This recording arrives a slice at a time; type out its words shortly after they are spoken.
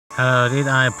This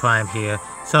I Prime here.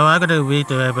 So I'm gonna read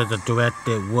the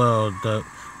directed world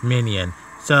Minion.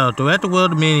 So directed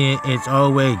world Minion is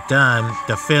already done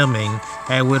the filming,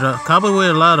 and with a couple with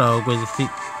a lot of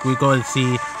we're going to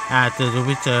see after the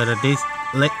return of this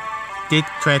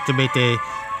transmitted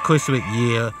Christmas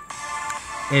year.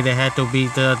 And it had to be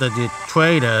the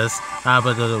trailers of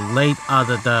the late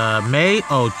the May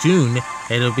or June.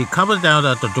 It'll be coming down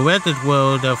the directed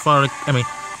world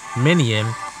Minion.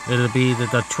 It'll be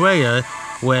the trailer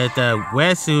where the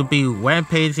West will be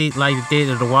rampaging like it did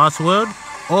in the Lost World,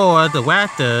 or the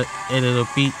Raptor, and it'll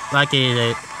be like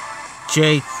a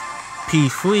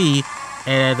JP3,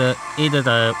 and either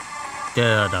the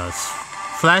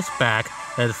flashback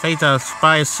and face of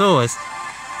Spinosaurus,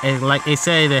 and like it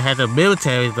said, it had the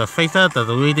military, the face of the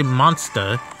leading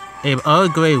monster. If Earl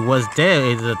Grey was there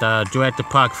in the Jurassic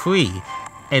Park 3,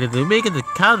 and to make it the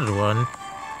counter one,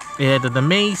 it had the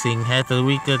amazing, had to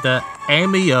read the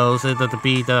embryos, and to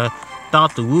be the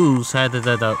Dr. Wu's, had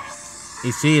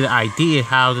you see the idea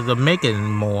how to make it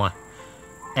more,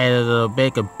 and to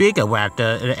make a bigger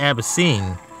raptor than ever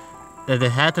seen. And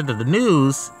it had to the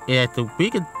news, it had to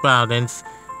big balance,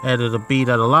 and to be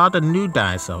a lot of new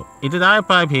dinosaurs. It is I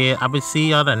here, I will see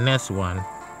you on the next one.